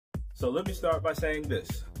So let me start by saying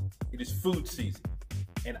this. It is food season,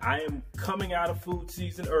 and I am coming out of food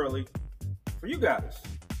season early for you guys,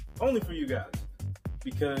 only for you guys,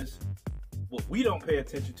 because what we don't pay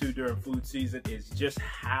attention to during food season is just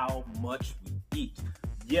how much we eat.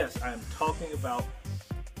 Yes, I am talking about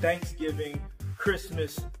Thanksgiving,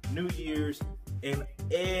 Christmas, New Year's, and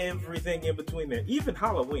everything in between there. Even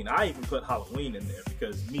Halloween. I even put Halloween in there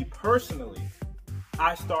because me personally,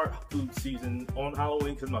 I start food season on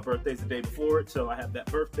Halloween because my birthday's the day before it. So I have that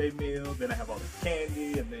birthday meal, then I have all the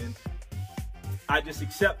candy, and then I just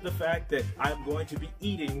accept the fact that I'm going to be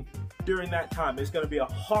eating during that time. It's going to be a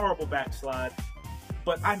horrible backslide,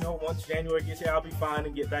 but I know once January gets here, I'll be fine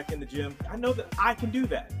and get back in the gym. I know that I can do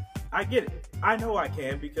that. I get it. I know I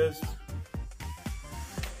can because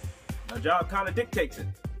my job kind of dictates it.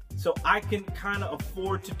 So I can kind of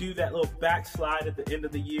afford to do that little backslide at the end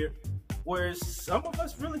of the year, whereas some of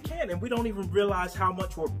us really can't, and we don't even realize how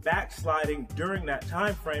much we're backsliding during that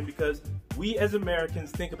time frame because we as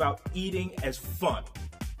Americans think about eating as fun.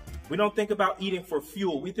 We don't think about eating for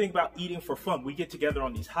fuel. We think about eating for fun. We get together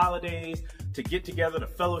on these holidays to get together, to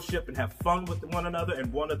fellowship and have fun with one another,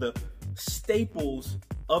 and one of the staples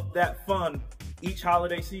of that fun each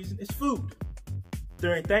holiday season is food.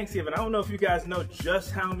 During Thanksgiving, I don't know if you guys know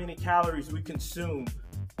just how many calories we consume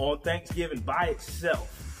on Thanksgiving by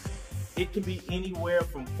itself. It can be anywhere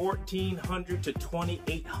from 1,400 to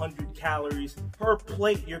 2,800 calories per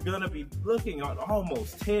plate. You're gonna be looking at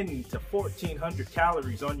almost 10 to 1,400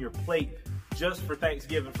 calories on your plate just for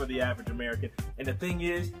Thanksgiving for the average American. And the thing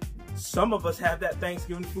is, some of us have that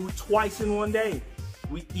Thanksgiving food twice in one day.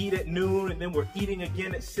 We eat at noon and then we're eating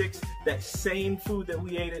again at 6, that same food that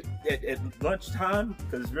we ate at lunchtime,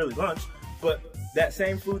 because it's really lunch, but that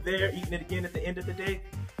same food there, eating it again at the end of the day,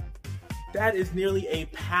 that is nearly a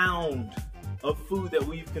pound of food that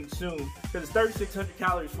we've consumed, because it's 3,600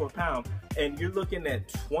 calories for a pound, and you're looking at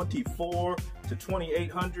 24 to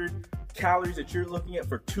 2,800 calories that you're looking at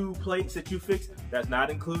for 2 plates that you fix. That's not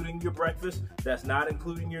including your breakfast. That's not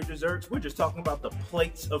including your desserts. We're just talking about the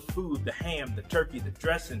plates of food, the ham, the turkey, the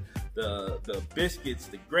dressing, the biscuits,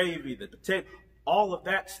 the gravy, the potato, all of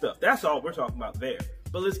that stuff. That's all we're talking about there.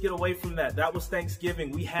 But let's get away from that. That was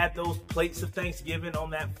Thanksgiving. We had those plates of Thanksgiving on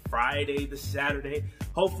that Friday, the Saturday.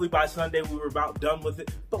 Hopefully by Sunday we were about done with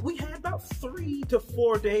it. But we had about 3 to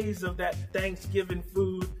 4 days of that Thanksgiving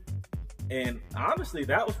food. And honestly,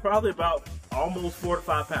 that was probably about almost 4 to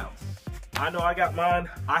 5 pounds. I know I got mine.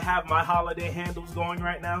 I have my holiday handles going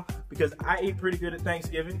right now because I ate pretty good at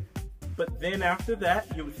Thanksgiving. But then after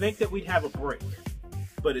that, you would think that we'd have a break.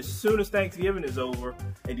 But as soon as Thanksgiving is over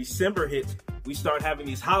and December hits, we start having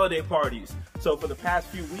these holiday parties. So for the past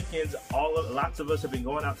few weekends, lots of us have been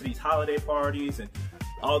going out to these holiday parties and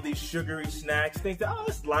all these sugary snacks, think that, oh,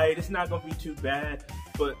 it's light, it's not gonna be too bad.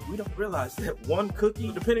 But we don't realize that one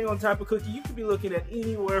cookie, depending on the type of cookie, you could be looking at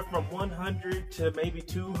anywhere from 100 to maybe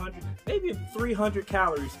 200, maybe 300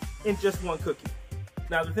 calories in just one cookie.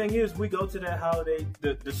 Now the thing is, we go to that holiday,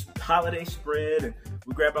 the holiday spread, and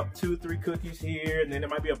we grab up 2 or 3 cookies here, and then there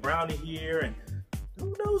might be a brownie here, and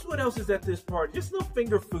who knows what else is at this party. Just little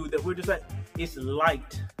finger food that we're just like, it's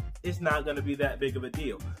light. It's not gonna be that big of a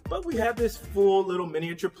deal. But we have this full little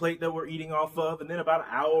miniature plate that we're eating off of, and then about an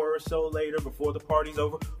hour or so later before the party's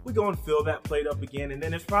over, we go and fill that plate up again, and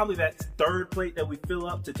then there's probably that 3rd plate that we fill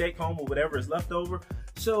up to take home or whatever is left over.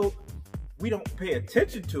 So we don't pay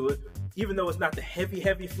attention to it, even though it's not the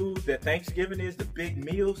heavy food that Thanksgiving is, the big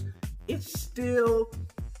meals, it's still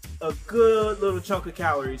a good little chunk of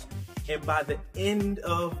calories. And by the end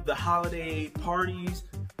of the holiday parties,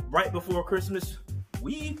 right before Christmas,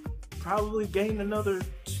 we probably gained another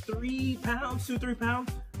 3 pounds, 2-3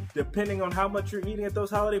 pounds, depending on how much you're eating at those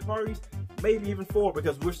holiday parties, maybe even 4,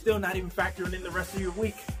 because we're still not even factoring in the rest of your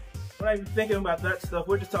week. We're not even thinking about that stuff.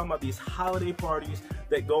 We're just talking about these holiday parties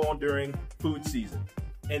that go on during food season.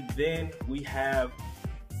 And then we have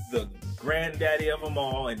the granddaddy of them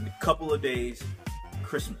all in a couple of days,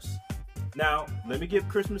 Christmas. Now, let me give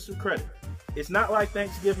Christmas some credit. It's not like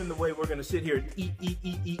Thanksgiving the way we're gonna sit here and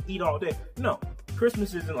eat all day. No,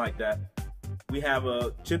 Christmas isn't like that. We have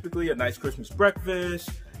typically a nice Christmas breakfast,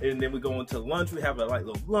 and then we go into lunch, we have a light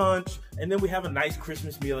little lunch, and then we have a nice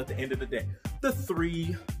Christmas meal at the end of the day. The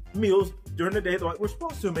 3 meals during the day like we're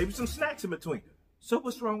supposed to, maybe some snacks in between. So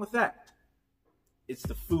what's wrong with that? It's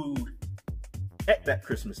the food at that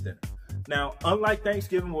Christmas dinner. Now, unlike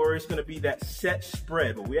Thanksgiving where it's gonna be that set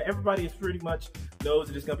spread, but everybody is pretty much knows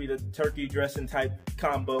that it's gonna be the turkey dressing type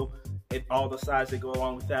combo and all the sides that go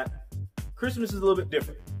along with that. Christmas is a little bit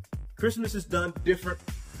different. Christmas is done different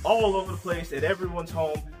all over the place at everyone's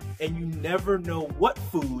home, and you never know what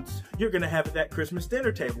foods you're gonna have at that Christmas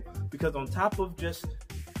dinner table, because on top of just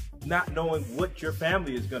not knowing what your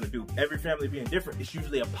family is gonna do, every family being different, it's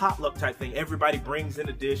usually a potluck type thing. Everybody brings in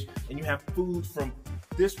a dish and you have food from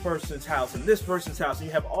this person's house and this person's house, and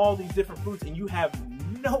you have all these different foods, and you have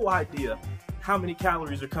no idea how many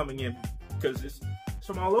calories are coming in because it's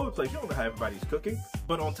from all over the place. You don't know how everybody's cooking.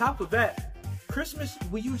 But on top of that, Christmas,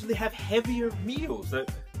 we usually have heavier meals.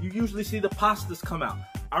 You usually see the pastas come out.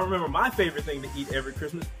 I remember my favorite thing to eat every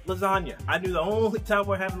Christmas, lasagna. I knew the only time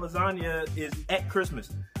we're having lasagna is at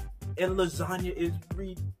Christmas. And lasagna is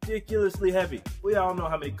ridiculously heavy. We all know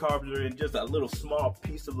how many carbs are in just a little small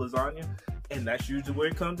piece of lasagna. And that's usually where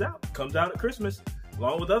it comes out. It comes out at Christmas,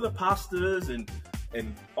 along with other pastas and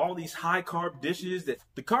all these high carb dishes. That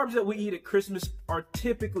the carbs that we eat at Christmas are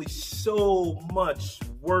typically so much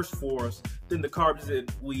worse for us than the carbs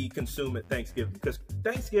that we consume at Thanksgiving. Because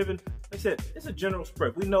Thanksgiving, like I said, it's a general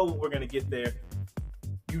spread. We know what we're gonna get there.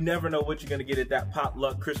 You never know what you're gonna get at that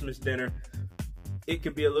potluck Christmas dinner. It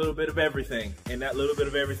could be a little bit of everything, and that little bit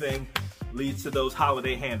of everything leads to those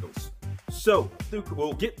holiday handles. So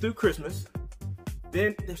we'll get through Christmas.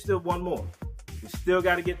 Then there's still one more. We still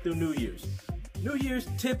got to get through New Year's. New Year's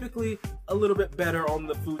typically a little bit better on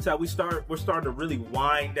the food side. We're starting to really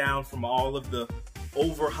wind down from all of the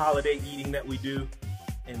over holiday eating that we do.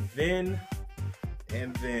 And then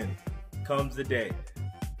comes the day.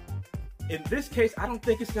 In this case, I don't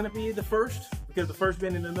think it's going to be the first, because the first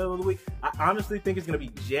being in the middle of the week. I honestly think it's going to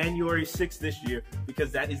be January 6th this year,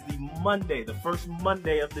 because that is the Monday, the first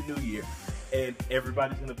Monday of the new year. And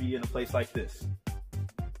everybody's going to be in a place like this,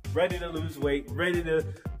 ready to lose weight, ready to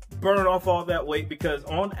burn off all that weight, because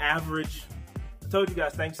on average, I told you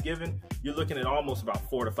guys, Thanksgiving, you're looking at almost about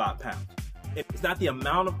 4 to 5 pounds. It's not the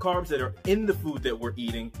amount of carbs that are in the food that we're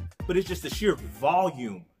eating, but it's just the sheer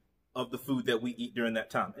volume of the food that we eat during that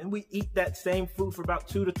time. And we eat that same food for about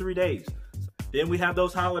 2 to 3 days. Then we have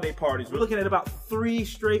those holiday parties. We're looking at about 3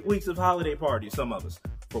 straight weeks of holiday parties, some of us.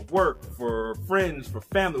 For work, for friends, for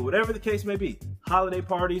family, whatever the case may be. Holiday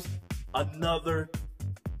parties,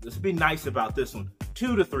 let's be nice about this one,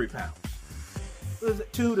 2 to 3 pounds. What is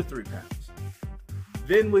it? 2 to 3 pounds.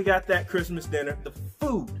 Then we got that Christmas dinner. The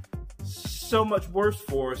food, so much worse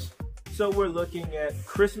for us. So we're looking at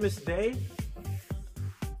Christmas Day,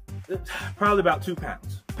 probably about 2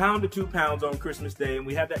 pounds. Pound to 2 pounds on Christmas Day, and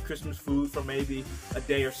we have that Christmas food for maybe a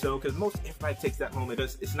day or so, because everybody takes that home.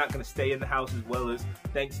 It's not going to stay in the house as well as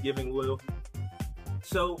Thanksgiving will.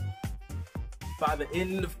 So by the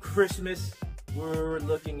end of Christmas, we're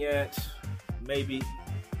looking at maybe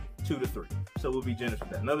 2 to 3. So we'll be generous with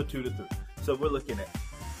that. Another 2 to 3. So we're looking at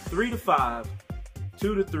 3 to 5,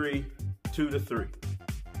 2 to 3, 2 to 3.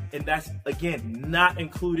 And that's, again, not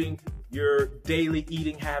including your daily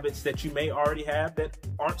eating habits that you may already have that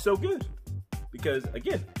aren't so good. Because,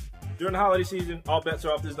 again, during the holiday season, all bets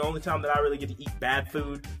are off. This is the only time that I really get to eat bad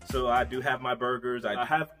food. So I do have my burgers. I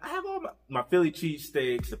have all my Philly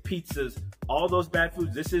cheesesteaks, the pizzas, all those bad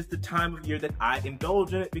foods. This is the time of year that I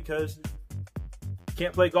indulge in it, because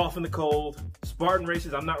can't play golf in the cold. Spartan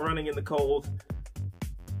races, I'm not running in the cold.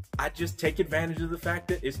 I just take advantage of the fact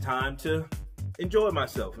that it's time to enjoy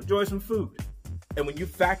myself, enjoy some food. And when you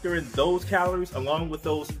factor in those calories along with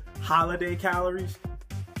those holiday calories,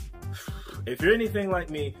 if you're anything like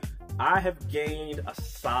me, I have gained a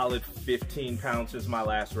solid 15 pounds since my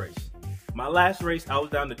last race. My last race, I was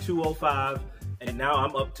down to 205, and now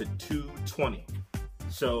I'm up to 220.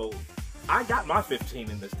 So I got my 15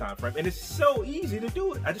 in this time frame, and it's so easy to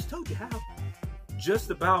do it. I just told you how. Just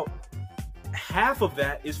about half of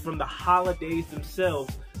that is from the holidays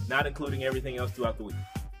themselves, not including everything else throughout the week.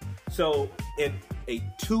 So in a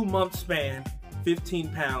 2-month span, 15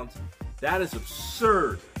 pounds, that is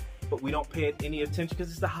absurd. But we don't pay it any attention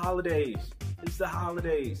because it's the holidays. It's the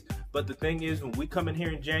holidays. But the thing is, when we come in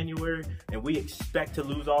here in January and we expect to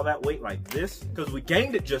lose all that weight like this, because we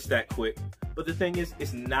gained it just that quick, but the thing is,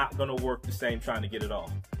 it's not going to work the same trying to get it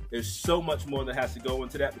off. There's so much more that has to go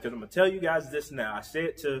into that, because I'm going to tell you guys this now. I say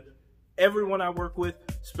it to everyone I work with,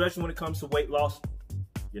 especially when it comes to weight loss.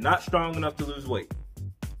 You're not strong enough to lose weight.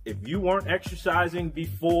 If you weren't exercising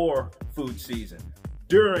before food season,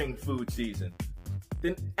 during food season,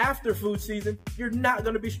 then after food season, you're not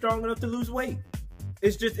going to be strong enough to lose weight.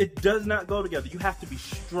 It's just, it does not go together. You have to be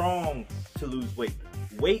strong to lose weight.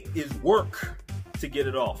 Weight is work to get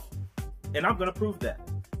it off. And I'm going to prove that.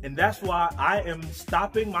 And that's why I am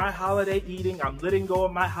stopping my holiday eating. I'm letting go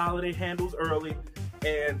of my holiday handles early.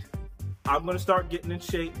 And I'm going to start getting in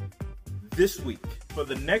shape this week. For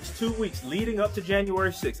the next 2 weeks leading up to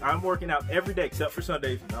January 6th, I'm working out every day except for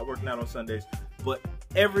Sundays. I'm not working out on Sundays. But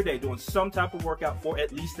every day doing some type of workout for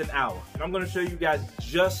at least an hour. And I'm gonna show you guys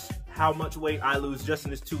just how much weight I lose just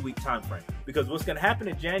in this 2-week time frame. Because what's gonna happen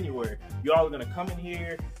in January, y'all are gonna come in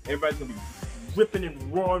here, everybody's gonna be ripping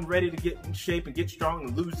and roaring, ready to get in shape and get strong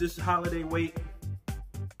and lose this holiday weight.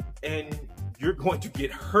 And you're going to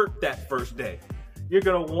get hurt that first day. You're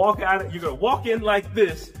gonna walk in like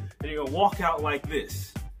this, and you're gonna walk out like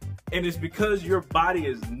this. And it's because your body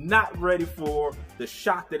is not ready for the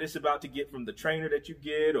shock that it's about to get from the trainer that you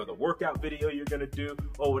get, or the workout video you're gonna do,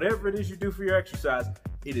 or whatever it is you do for your exercise.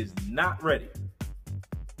 It is not ready.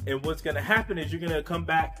 And what's gonna happen is you're gonna come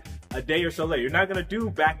back a day or so later. You're not gonna do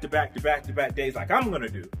back-to-back days like I'm gonna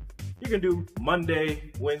do. You're gonna do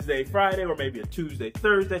Monday, Wednesday, Friday, or maybe a Tuesday,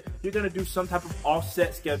 Thursday. You're gonna do some type of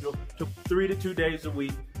offset schedule to 3 to 2 days a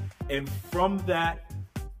week. And from that,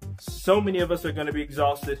 so many of us are gonna be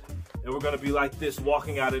exhausted, and we're gonna be like this,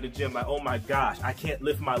 walking out of the gym like, oh my gosh, I can't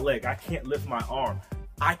lift my leg, I can't lift my arm,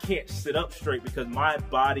 I can't sit up straight because my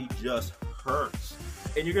body just hurts.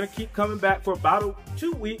 And you're gonna keep coming back for about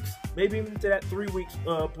 2 weeks, maybe even to that 3 weeks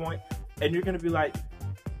point, and you're gonna be like,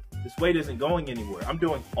 this weight isn't going anywhere. I'm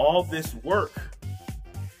doing all this work,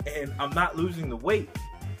 and I'm not losing the weight.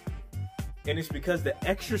 And it's because the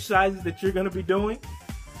exercises that you're gonna be doing,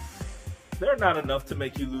 they're not enough to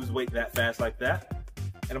make you lose weight that fast like that.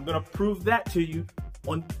 And I'm gonna prove that to you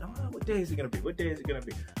on, what day is it gonna be? What day is it gonna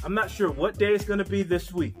be? I'm not sure what day it's gonna be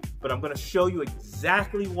this week, but I'm gonna show you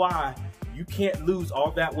exactly why you can't lose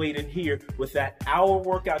all that weight in here with that hour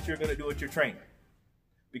workout you're gonna do with your trainer.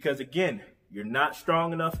 Because again, you're not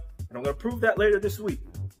strong enough, and I'm gonna prove that later this week.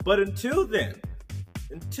 But until then,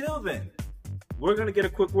 we're gonna get a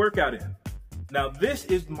quick workout in. Now, this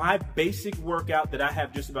is my basic workout that I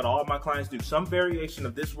have just about all of my clients do, some variation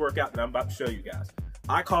of this workout that I'm about to show you guys.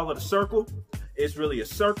 I call it a circle. It's really a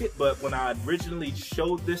circuit, but when I originally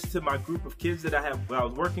showed this to my group of kids that I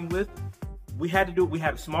was working with, we had to do it. We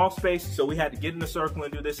had a small space, so we had to get in a circle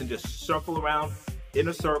and do this and just circle around in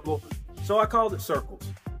a circle. So I called it circles.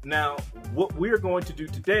 Now, what we're going to do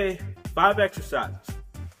today, 5 exercises.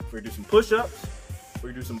 We're gonna do some push-ups, we're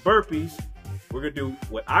gonna do some burpees, we're gonna do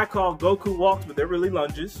what I call Goku walks, but they're really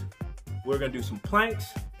lunges. We're gonna do some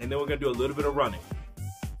planks, and then we're gonna do a little bit of running.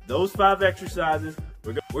 Those 5 exercises,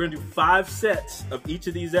 we're gonna do 5 sets of each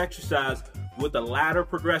of these exercises with a ladder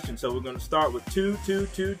progression. So we're gonna start with 2, 2,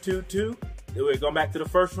 2, 2, 2. Then we're going back to the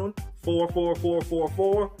first one, 4, 4, 4, 4,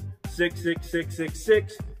 4, 6, 6, 6, 6,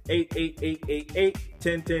 6, 8, 8, 8, 8, 8,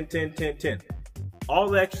 10, 10, 10, 10, 10. All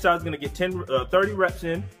the exercises are gonna get 30 reps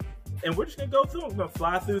in, and we're just gonna go through them. We're gonna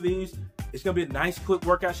fly through these. It's gonna be a nice quick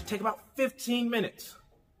workout. It should take about 15 minutes.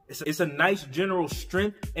 It's a nice general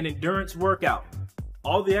strength and endurance workout.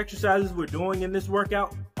 All the exercises we're doing in this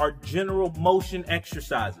workout are general motion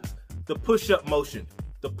exercises. The push-up motion,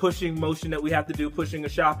 the pushing motion that we have to do, pushing a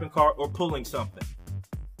shopping cart or pulling something.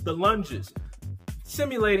 The lunges,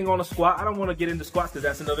 simulating on a squat. I don't want to get into squats because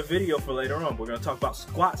that's another video for later on. We're going to talk about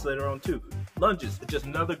squats later on too. Lunges, just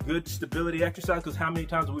another good stability exercise, because how many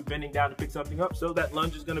times are we bending down to pick something up? So that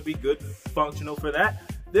lunge is going to be good, functional for that.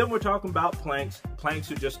 Then we're talking about planks. Planks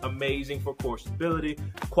are just amazing for core stability,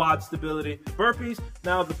 quad stability. Burpees,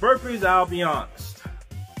 now the burpees, I'll be honest,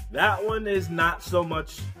 that one is not so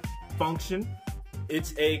much function.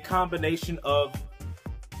 It's a combination of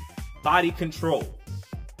body control.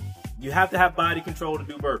 You have to have body control to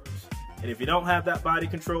do burpees. And if you don't have that body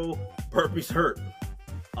control, burpees hurt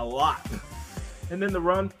a lot. And then the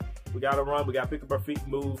run, we gotta pick up our feet,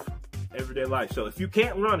 move, everyday life. So if you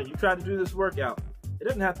can't run and you try to do this workout, it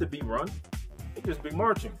doesn't have to be run, it just be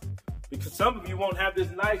marching. Because some of you won't have this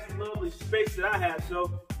nice, lovely space that I have,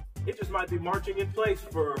 so it just might be marching in place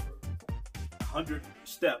for 100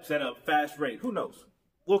 steps at a fast rate. Who knows?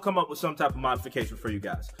 We'll come up with some type of modification for you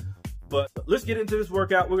guys. But let's get into this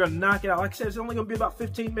workout. We're gonna knock it out. Like I said, it's only gonna be about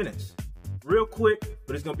 15 minutes. Real quick,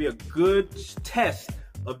 but it's gonna be a good test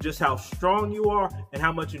of just how strong you are and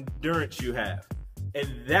how much endurance you have. And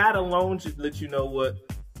that alone should let you know what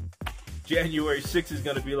January 6th is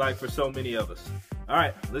gonna be like for so many of us. All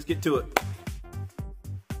right, let's get to it.